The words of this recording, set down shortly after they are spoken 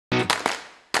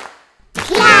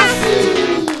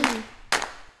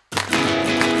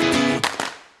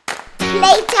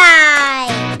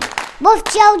Playtime with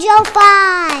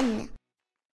JoJoFun.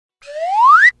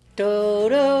 Do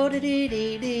do dee dee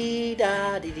dee dee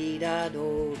da dee dee da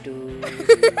do do.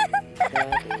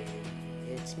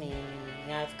 It's me.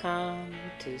 I've come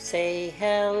to say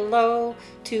hello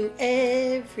to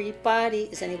everybody.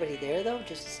 Is anybody there though?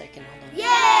 Just a second. Hold on.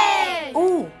 Yay!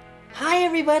 Oh, hi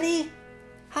everybody.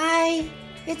 Hi,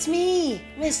 it's me,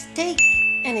 Miss Take,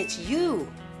 and it's you.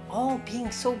 All being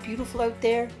so beautiful out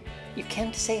there. You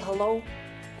came to say hello,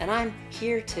 and I'm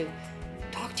here to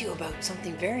talk to you about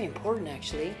something very important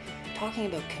actually. Talking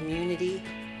about community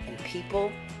and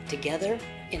people together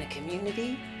in a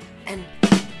community and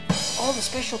all the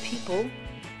special people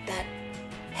that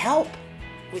help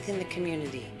within the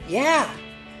community. Yeah,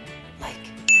 like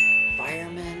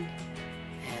firemen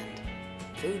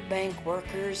and food bank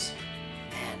workers,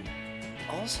 and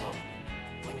also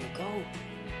when you go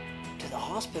to the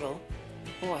hospital,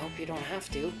 oh, I hope you don't have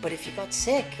to, but if you got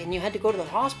sick and you had to go to the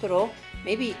hospital,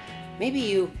 maybe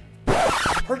you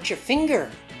hurt your finger,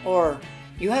 or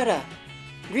you had a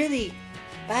really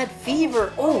bad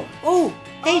fever. Oh,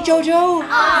 hey Jojo.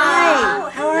 Hi,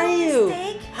 how are you?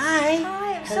 Mistake. Hi.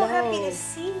 Hi, I'm Hello. so happy to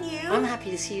see you. I'm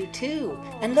happy to see you too.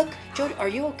 And look, Jojo, are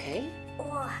you okay?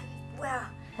 Oh, well,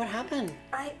 What happened?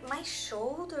 my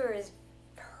shoulder is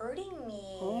hurting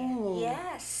me. Oh.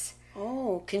 Yes.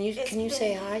 Oh, can you been-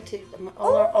 say hi to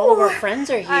all of our friends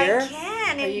are here? I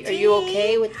can, Are indeed. you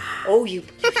okay with? Oh, you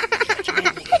got your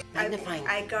magnifying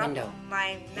I got window.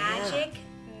 my magic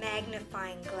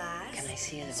magnifying glass. Can I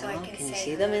see it as so well? I can Can you say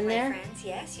see hello them in to my there? friends.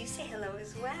 Yes, you say hello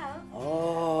as well.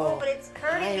 Oh, but it's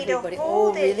hurting hi, me everybody. to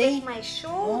hold Oh, really? it with my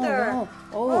shoulder.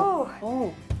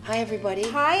 Oh. Hi, everybody.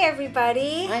 Hi,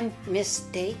 everybody. I'm Miss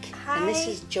Take, and this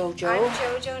Hi. is Jojo. I'm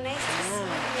Jojo. Nice to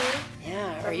see you.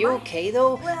 Yeah. Are you okay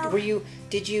though? Well-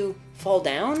 Did you fall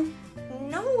down?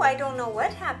 No, I don't know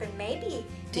what happened. Maybe.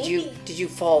 Did you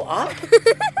fall up?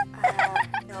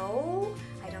 No,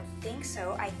 I don't think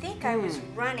so. I think I was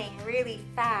running really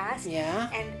fast. Yeah.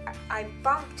 And I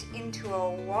bumped into a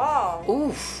wall.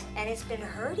 Oof. And it's been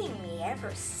hurting me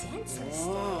ever since.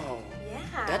 Wow.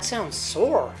 Yeah. That sounds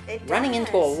sore. It Running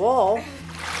into a does. wall.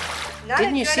 Not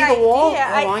Didn't a you good see the wall?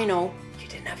 idea. Oh, I know. You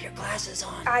didn't have your glasses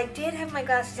on. I did have my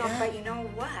glasses on, Yeah. but you know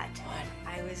what? What?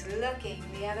 I was looking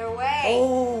the other way.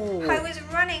 Oh. I was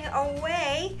running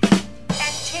away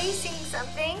and chasing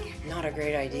something. Not a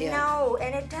great idea. No,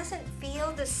 and it doesn't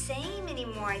feel the same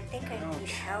anymore. I think I need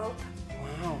Ouch. help.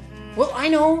 Wow. Well, I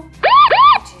know.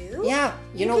 Do? Yeah.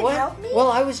 You know can what? help me?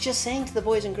 Well, I was just saying to the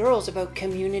boys and girls about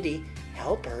community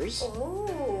helpers.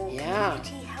 Oh, Yeah.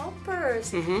 community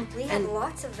helpers. Mhm. We have And-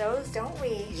 lots of those, don't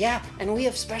we? Yeah, and we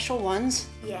have special ones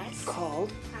Yes.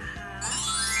 called Uh-huh.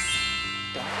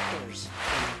 doctors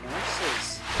and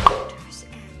nurses. Doctors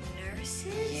and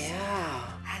nurses? Yeah.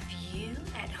 Have you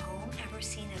at home ever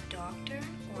seen a doctor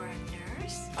or a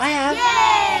nurse? I have.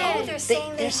 Oh, they're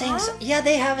saying they have? Yeah,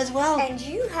 they have as well. And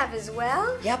you have as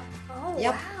well? Yep. Oh,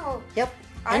 Yep. wow. Yep.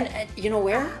 And you know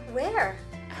where? Where?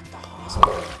 At the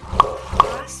hospital.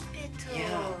 Hospital.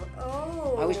 Yeah.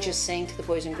 Oh. I was just saying to the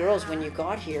boys and girls when you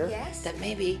got here Yes. that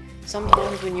maybe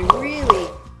sometimes when you're really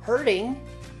hurting,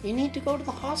 you need to go to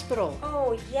the hospital.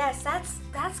 Oh yes,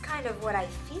 that's kind of what I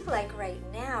feel like right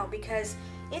now, because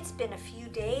it's been a few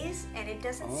days and it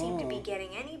doesn't seem to be Oh. getting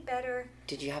any better.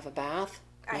 Did you have a bath?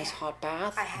 Nice hot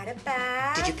bath? I had a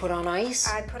bath. Did you put on ice?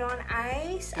 I put on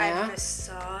ice. Yeah. I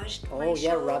massaged my Oh,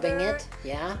 yeah, rubbing shoulder. it.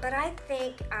 Yeah. But I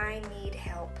think I need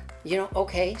help. You know,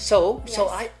 okay, so Yes.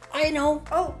 I know.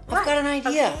 Oh, I've got an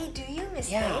idea. Okay, do you, Miss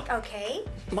Yeah. Take? Okay.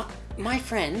 My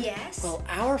friend. Yes. Well,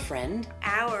 our friend,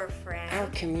 Our friend. our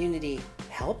community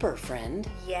helper friend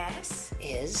Yes.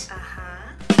 is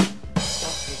Uh-huh.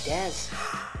 Dr. Des.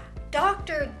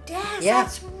 Dr. Des. Yeah.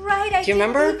 That's right. I Do you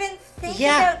remember? didn't even think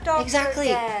Yeah, about Dr. exactly.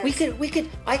 Des. I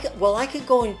could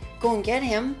go and get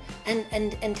him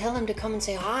and tell him to come and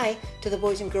say hi to the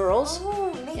boys and girls.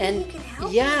 Oh, maybe and he can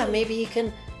help yeah, me. maybe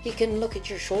he can look at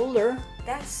your shoulder.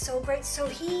 That's so great. So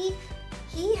he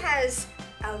has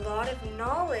a lot of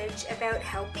knowledge about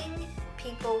helping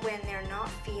people when they're not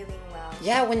feeling well.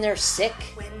 Yeah, when they're sick.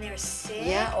 When they're sick.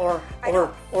 Yeah, or I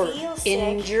don't feel sick,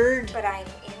 injured. but I'm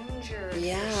injured.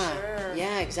 Yeah, For sure.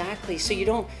 yeah, exactly. So you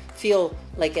don't feel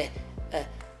like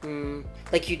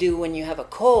like you do when you have a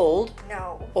cold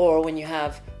No, or when you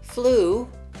have flu,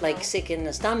 like sick in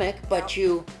the stomach, but No.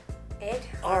 you it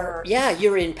are, hurts. yeah,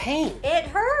 you're in pain. It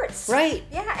hurts. Right.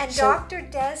 Yeah, and So- Dr.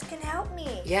 Des can help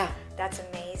me. Yeah. That's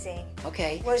amazing. amazing.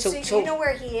 Okay. Well, so you know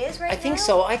where he is right now? I think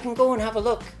so. I can go and have a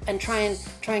look and try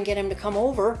and get him to come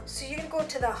over. So you can go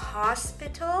to the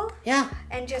hospital? Yeah.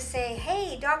 And just say,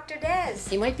 hey, Dr. Des.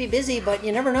 He might be busy, but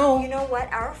you never know. You know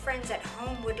what? Our friends at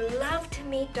home would love to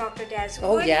meet Dr. Des,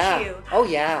 Oh, wouldn't yeah. you? Oh,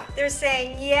 yeah. They're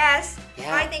saying, yes,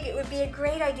 Yeah. I think it would be a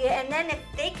great idea. And then if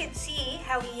they could see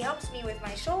how he helps me with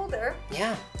my shoulder,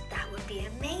 Yeah. that would be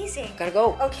amazing. Gotta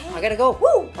go. Okay. I gotta go.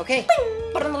 Woo. Okay.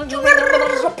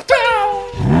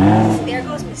 There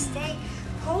goes Miss Take.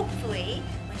 Hopefully,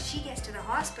 when she gets to the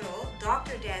hospital,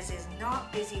 Dr. Des is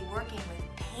not busy working with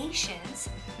patients,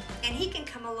 and he can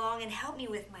come along and help me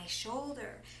with my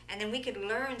shoulder. And then we could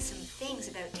learn some things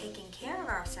about taking care of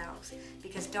ourselves,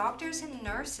 because doctors and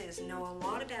nurses know a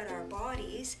lot about our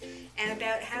bodies and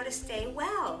about how to stay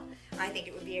well. I think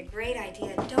it would be a great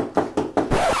idea. Don't.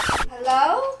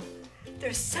 Hello?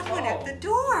 There's someone at the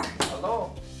door.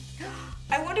 Hello.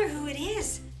 I wonder who it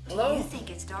is. Hello? Do you think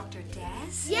it's Dr.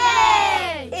 Des?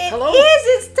 Yay! It Hello? is!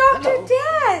 It's Dr. Hello.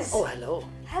 Des! Oh, hello.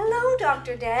 Hello,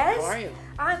 Dr. Des. How are you?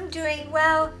 I'm doing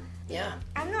well. Yeah.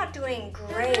 I'm not doing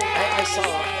great. I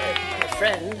saw a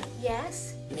friend,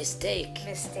 Yes? Miss Take,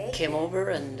 Mistake? came over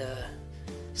and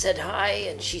said hi,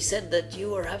 and she said that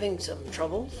you were having some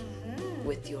troubles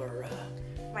with your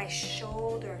My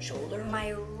shoulder. shoulder.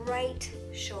 My right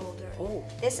shoulder. Oh.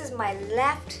 This is my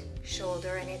left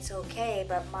shoulder, and it's okay,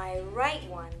 but my right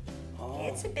one, Oh.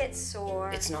 it's a bit sore.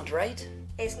 It's not right?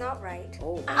 It's not right.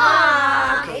 Oh.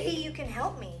 Okay. Maybe you can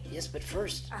help me. Yes, but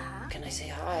first, Uh-huh. can I say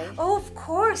hi? Oh, of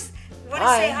course. We want to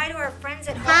Hi. say hi to our friends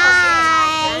at home.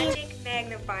 Hi. Magic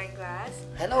magnifying glass.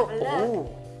 Hello. Have a look.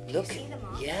 Oh, look. see them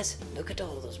all? Yes, look at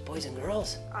all those boys and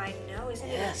girls. I know, isn't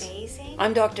Yes. it amazing?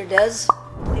 I'm Dr. Des.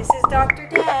 This is Dr.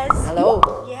 Des. Hello.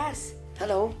 Yes.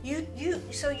 Hello.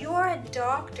 So you're a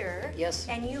doctor. Yes.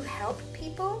 And you help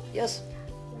people? Yes.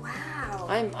 Wow.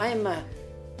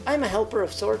 I'm a helper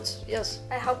of sorts. Yes.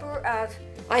 A helper of.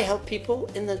 I help people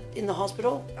in the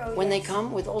hospital Oh, when they yes.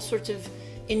 come with all sorts of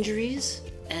injuries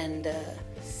and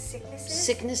Sicknesses?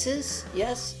 sicknesses.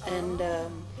 Yes, and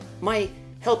my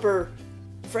helper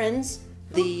friends,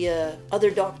 the other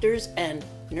doctors and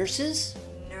nurses.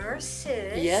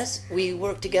 Nurses? Yes, we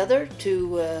work together to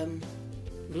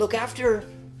look after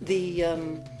the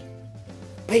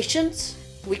patients.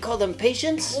 We call them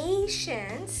patients.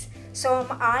 Patients? So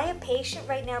am I a patient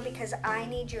right now because I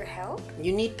need your help?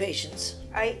 You need patience.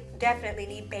 I definitely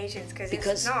need patience because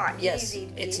it's not easy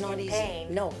to it's be not in easy.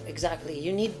 pain. No, exactly.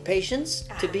 You need patience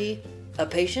to be a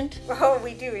patient. Oh,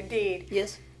 we do indeed.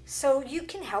 Yes, So you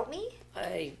can help me?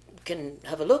 I can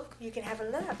have a look. You can have a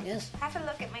look. Yes. Have a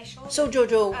look at my shoulder. So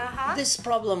Jojo, Uh-huh. this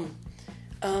problem,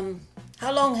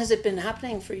 how long has it been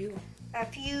happening for you? A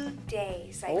few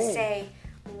days, like Oh. say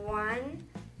 1,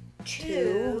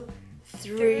 2,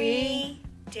 3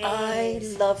 days. I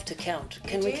love to count.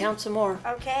 Can we do? count some more?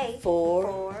 Okay.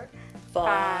 4,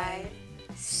 5,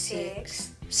 6.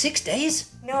 6. 6 days?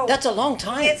 No. That's a long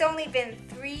time. It's only been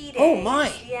 3 days. Oh,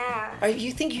 my. Yeah.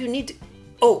 You think you need to...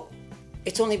 Oh,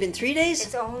 it's only been 3 days?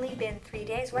 It's only been 3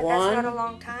 days. What? 1, That's not a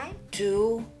long time?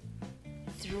 2,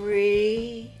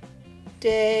 3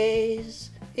 days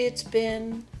it's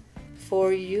been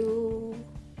for you.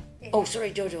 Oh,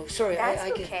 sorry, Jojo. Sorry, That's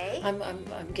I okay.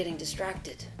 I'm getting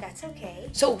distracted. That's okay.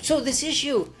 So this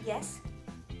issue Yes.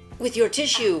 with your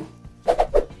tissue,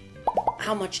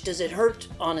 how much does it hurt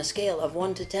on a scale of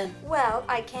 1 to 10? Well,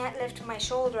 I can't lift my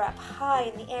shoulder up high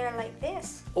in the air like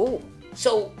this. Oh,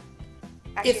 so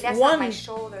Actually, If that's not my one-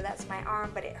 shoulder. That's my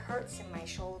arm, but it hurts in my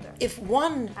shoulder. if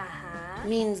 1 Uh-huh.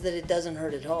 means that it doesn't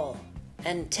hurt at all,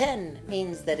 and 10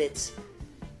 means that it's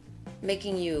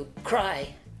making you cry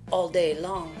all day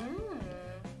long,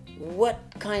 what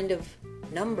kind of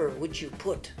number would you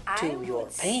put to I your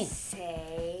would pain?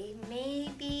 say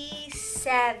maybe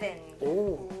 7. Oh,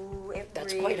 Ooh, it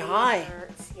that's really quite high.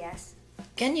 hurts. Yes.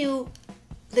 Can you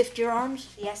lift your arms?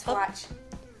 Yes, Up. watch.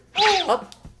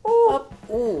 Up, Ooh. up.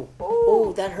 Ooh, Ooh.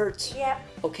 oh, that hurts. Yep.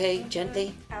 Okay,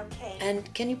 gently. Okay. And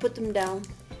can you put them down?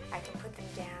 I can put them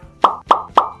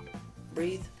down.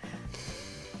 Breathe.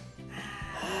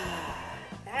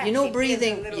 That You know, actually feels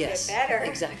breathing. a little Yes, bit better.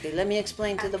 exactly. Let me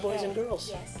explain to the boys Okay, and girls.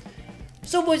 Yes.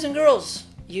 So, boys and girls,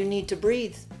 you need to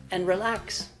breathe and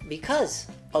relax because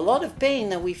a lot of pain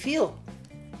that we feel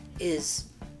is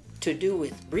to do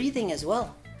with breathing as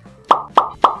well.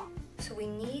 So we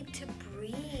need to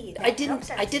breathe. I That helps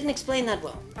us. didn't explain that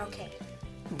well. Okay.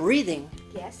 Breathing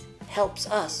Yes. helps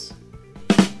us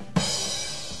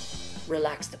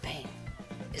relax the pain.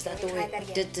 Is that Let the me way? try that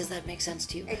again. Does that make sense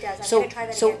to you? It does. I'm So, gonna try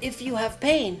that so again. if you have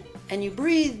pain and you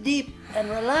breathe deep and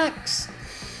relax,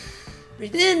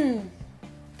 breathe in,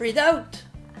 breathe out.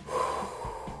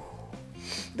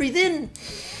 Breathe in.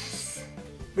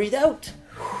 Breathe out.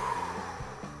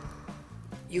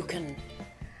 You can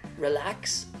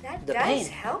relax That the does pain.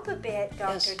 help a bit,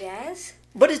 Dr. Des.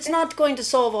 But it's not going to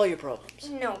solve all your problems.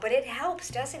 No, but it helps,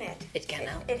 doesn't it? It can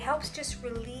help. It helps just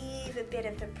relieve a bit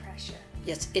of the pressure.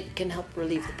 Yes, it can help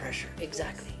relieve the pressure.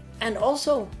 Exactly. And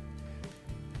also,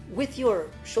 with your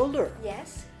shoulder,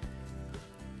 Yes,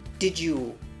 did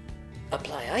you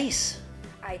apply ice?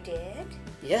 I did.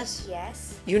 Yes.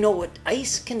 Yes. You know what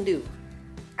ice can do?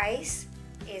 Ice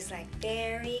is like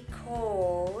very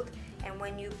cold, and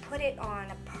when you put it on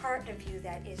a part of you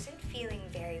that isn't feeling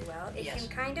very well, it Yes. can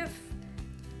kind of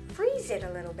freeze it a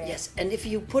little bit. Yes. And if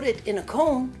you put it in a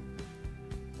cone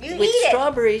You with eat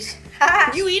strawberries,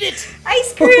 it. you eat it.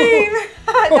 Ice cream.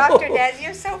 Dr. Des,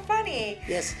 you're so funny.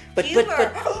 Yes. But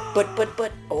Humor.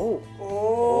 oh.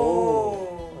 Oh.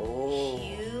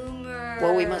 Humor.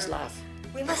 Well, we must laugh.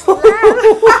 We must laugh.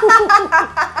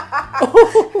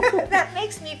 That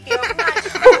makes me feel much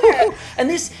better. And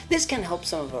this can help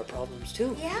some of our problems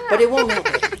too. Yeah. But it won't help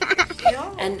everything.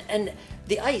 No. And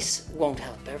the ice won't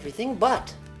help everything,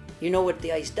 but you know what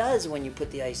the ice does when you put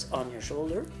the ice on your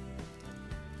shoulder?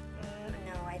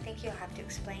 No, I think you'll have to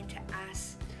explain to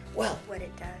us Well, what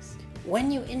it does.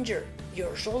 when you injure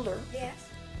your shoulder, Yes.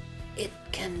 it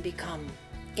can become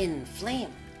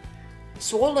inflamed,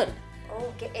 swollen.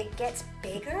 Oh, it gets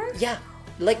bigger? Yeah,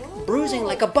 like Oh. bruising,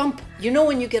 like a bump. You know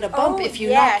when you get a bump Oh, if you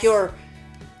yes.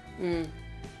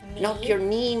 knock your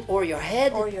knee or your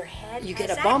head. Or your head. You get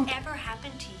Has a bump. that ever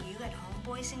happened to you at home,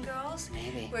 boys and girls?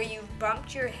 Maybe. Where you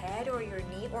bumped your head or your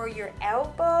knee or your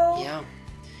elbow? Yeah,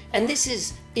 and this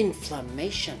is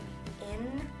inflammation.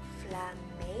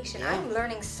 Inflammation. Yeah. I'm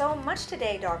learning so much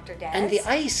today, Dr. Des. And the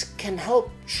ice can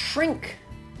help shrink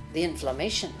the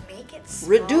inflammation. Make it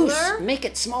smaller? Reduce, make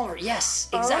it smaller. Yes,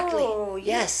 exactly. Oh,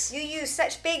 yes. You use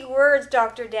such big words,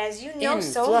 Dr. Des. You know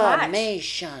so much.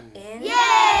 Inflammation.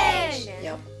 Inflammation.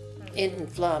 Yep. In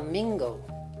flamingo.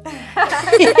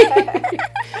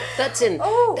 That's in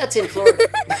Oh. that's in Florida.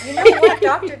 You know what,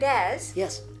 Dr. Des?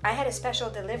 Yes. I had a special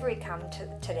delivery come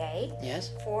today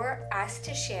Yes. for us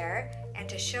to share and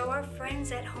to show our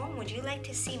friends at home. Would you like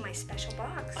to see my special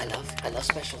box? I love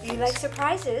special You things. like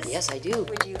surprises? Yes, I do.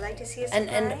 Would you like to see a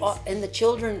surprise? And the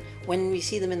children, when we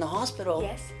see them in the hospital,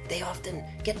 Yes. they often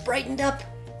get brightened up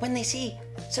when they see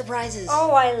surprises.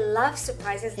 Oh, I love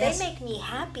surprises. Yes. They make me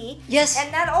happy. Yes.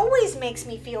 And that always makes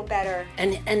me feel better.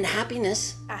 And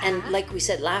happiness, and Uh-huh. like we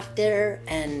said, laughter,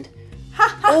 and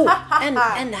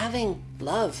and having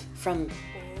love from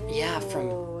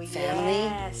Ooh, family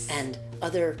yes. and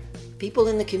other people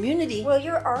in the community. Well,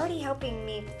 you're already helping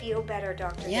me feel better,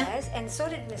 Dr. Yeah. Des, and so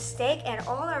did Mistake and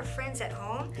all our friends at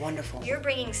home. Wonderful. You're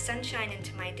bringing sunshine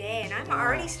into my day, and I'm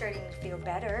already starting to feel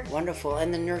better. Wonderful.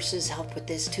 And the nurses help with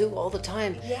this too all the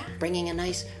time. Yeah. Bringing a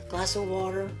nice glass of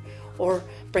water or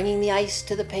bringing the ice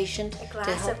to the patient A to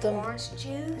glass help of them. orange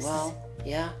juice. Well,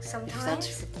 yeah. Sometimes.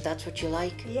 If that's what you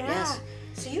like. Yeah. Yes.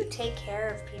 So you take care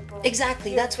of people.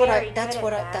 Exactly. You're That's what very that's good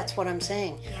what at that. that's what I'm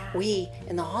saying. Yeah. We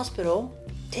in the hospital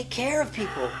take care of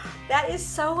people That is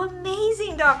so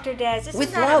amazing, Dr. Des. Isn't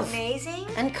with that love amazing?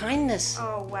 and kindness.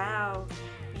 Oh, wow.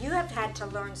 You have had to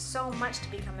learn so much to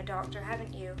become a doctor,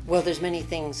 haven't you? Well, there's many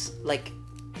things, like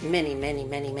many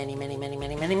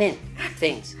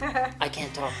things I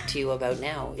can't talk to you about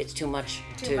now. It's too much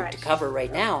to cover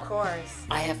right now. Of course.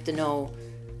 I have to know,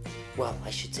 well, I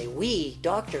should say we,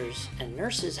 doctors and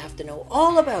nurses, have to know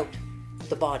all about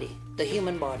the body, the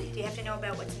human body. Do you have to know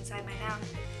about what's inside my mouth?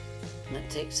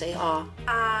 Say ah.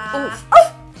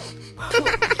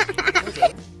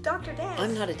 Dr. Des.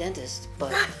 I'm not a dentist,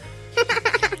 but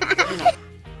you know,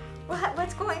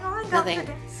 What's going on, Nothing.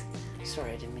 Dr. Des?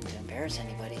 sorry, I didn't mean to embarrass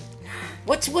anybody.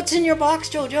 What's in your box,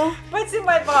 Jojo? What's in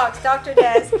my box, Dr.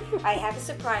 Des? I have a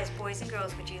surprise, boys and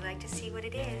girls. Would you like to see what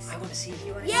it is? I want to see.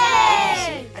 You want Yay!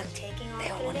 to see? I'm taking They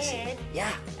off all the want to see. lid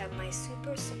Yeah. of my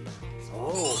super surprise.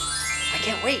 Oh, I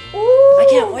can't wait. Ooh. I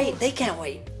can't wait. They can't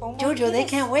wait. Oh my Jojo, they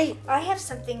goodness. can't wait. I have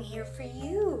something here for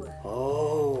you.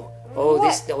 Oh, What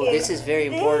this is very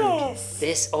important. this?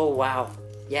 This, oh wow,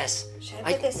 yes. Should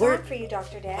I put this where- on for you,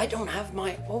 Dr. Des? I don't have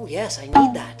my. Oh yes, I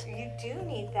need that. You do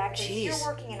need that because Jeez. you're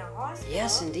working in a hospital.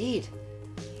 Yes, indeed.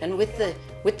 And with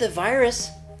the virus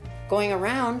going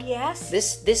around, Yes.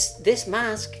 this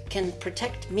mask can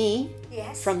protect me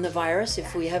Yes. from the virus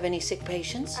if we have any sick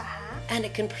patients, and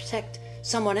it can protect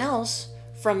someone else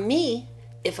from me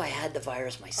if I had the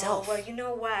virus myself. Oh, well, you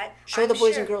know what? Show I'm the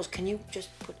boys sure- and girls. Can you just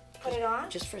put it on?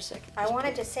 just for a second? I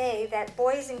wanted to say that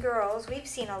boys and girls, we've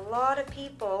seen a lot of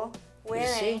people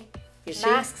wearing You see?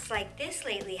 masks like this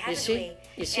lately, haven't see? we?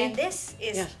 You see? And this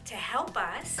is Yeah. to help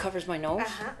us. Covers my nose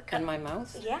Uh-huh. and my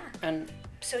mouth. Yeah. And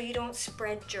so you don't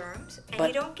spread germs and But-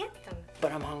 you don't get them.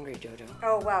 But I'm hungry, Jojo.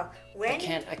 Oh, well, when... I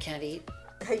can't eat.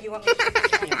 You want me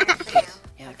to...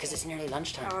 Yeah, because it's nearly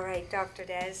lunchtime. All right, Dr.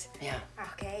 Des. Yeah.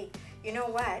 Okay. You know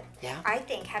what? Yeah. I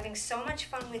think having so much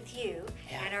fun with you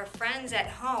Yeah. and our friends at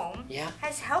home Yeah.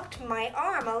 has helped my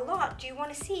arm a lot. Do you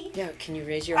want to see? Yeah, can you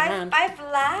raise your hand? I've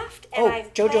laughed and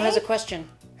I've Jojo has a played. question.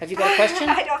 Have you got a question?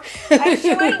 I'm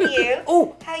showing you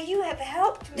Oh. how you have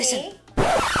helped me. Listen.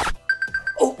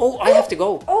 Oh, I have to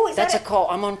go. Oh, is that's that a call.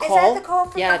 I'm on is call. that the call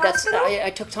from yeah, the that's hospital? I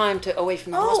took time away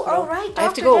from the Oh, hospital. all right, I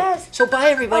have to Dr. go. Des. So bye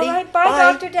everybody. All right,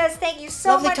 bye, Dr. Des. Thank you so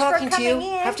Lovely much talking for to you. coming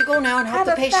in. Have to go now and help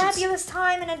the Have a patients. fabulous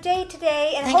time and a day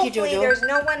today, and Thank you, hopefully Jojo. there's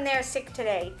no one there sick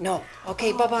today. No.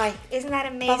 Okay, bye-bye. Isn't that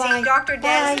amazing? Bye-bye. Dr. Des,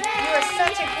 Bye. you are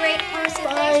such a great person.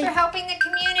 Bye. Thanks for helping the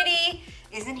community.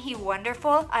 Isn't he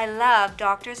wonderful? I love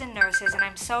doctors and nurses, and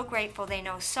I'm so grateful they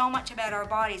know so much about our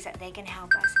bodies that they can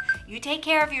help us. You take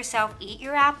care of yourself, eat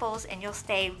your apples, and you'll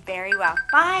stay very well.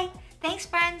 Bye. Thanks,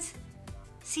 friends.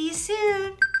 See you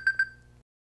soon.